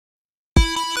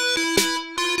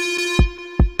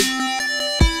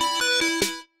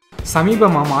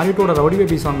சமீபமாக மாரி 2ஓட rowdy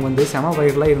baby song வந்து செம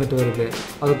வைரலாக இருந்துட்டு வருது.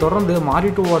 அதை தொடர்ந்து மாரி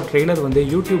 2ஓட ட்ரெய்லர் வந்து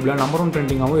யூடியூப்பில் நம்பர் 1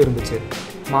 ட்ரெண்டிங்காகவும் இருந்துச்சு.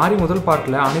 மாரி முதல்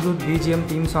பார்ட்டில் அனிருத் பிஜிஎம்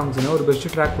தீம் சாங்ஸ்னு ஒரு பெஸ்ட்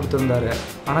ட்ராக் கொடுத்துருந்தாரு.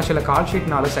 ஆனால் சில கால்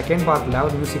ஷீட்னால செகண்ட் பார்ட்டில்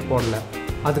அவர் மியூசிக் போடல.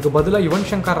 அதுக்கு பதிலாக யுவன்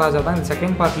சங்கர் ராஜா தான் இந்த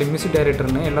செகண்ட் பார்ட்டில் மியூசிக்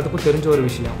டைரக்டர்னு எல்லாத்துக்கும் தெரிஞ்ச ஒரு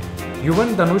விஷயம்.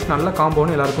 யுவன் தனுஷ் நல்ல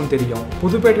காம்போன்னு எல்லாருக்கும் தெரியும்.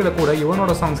 புதுப்பேட்டையில் கூட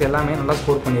யுவனோட சாங்ஸ் எல்லாமே நல்லா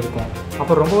ஸ்கோர் பண்ணியிருக்கோம்.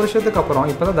 அப்போ ரொம்ப வருஷத்துக்கு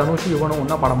அப்புறம் இப்போ தான் தனுஷ் யுவனும்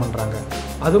ஒன்றா படம் பண்ணுறாங்க.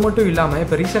 அது மட்டும் இல்லாமல்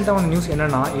இப்போ ரீசெண்டாக வந்த நியூஸ்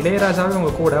என்னென்னா, இளையராஜாவே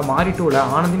அவங்க கூட மாரி 2ல்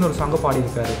ஆனந்தின்னு ஒரு சாங்கை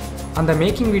பாடியிருக்காரு. அந்த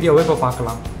மேக்கிங் வீடியோவை இப்போ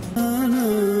பார்க்கலாம்.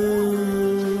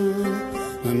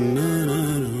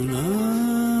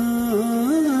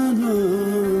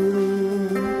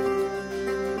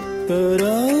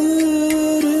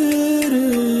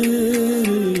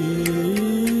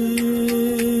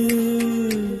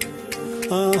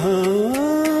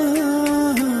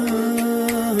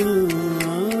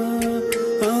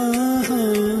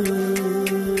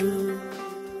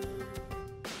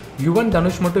 யுவன்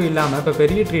தனுஷ் மட்டும் இல்லாமல் இப்போ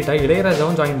பெரிய ட்ரீட்டாக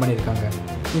இளையராஜாவும் ஜாயின் பண்ணியிருக்காங்க.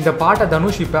 இந்த பாட்டை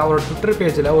தனுஷ் இப்போ அவரோட ட்விட்டர்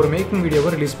பேஜில் ஒரு மேக்கிங் வீடியோவை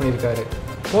ரிலீஸ் பண்ணியிருக்காரு.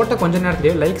 போட்ட கொஞ்ச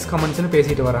நேரத்திலே லைக்ஸ் கமெண்ட்ஸ்னு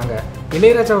பேசிட்டு வராங்க.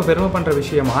 இளையராஜாவை பெருமை பண்ணுற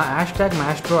விஷயமா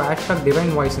 #மாஸ்ட்ரோ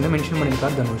 #டிவைன் வாய்ஸ்னு மென்ஷன்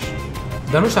பண்ணியிருக்கார் தனுஷ்.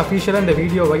 தனுஷ் அஃபீஷியலாக இந்த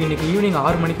வீடியோவை இன்றைக்கி ஈவினிங்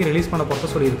 6 மணிக்கு ரிலீஸ் பண்ண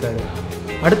போகிறத சொல்லியிருக்காரு.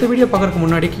 அடுத்த வீடியோ பார்க்குறதுக்கு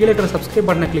முன்னாடி கீழே இருக்கிற சப்ஸ்கிரைப்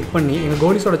பட்டனை கிளிக் பண்ணி எங்கள்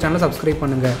கோலிஸோட சேனலை சப்ஸ்கிரைப்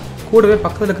பண்ணுங்கள். கூடவே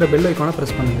பக்கத்தில் இருக்கிற பெல் ஐக்கானை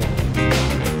ப்ரெஸ் பண்ணுங்கள்.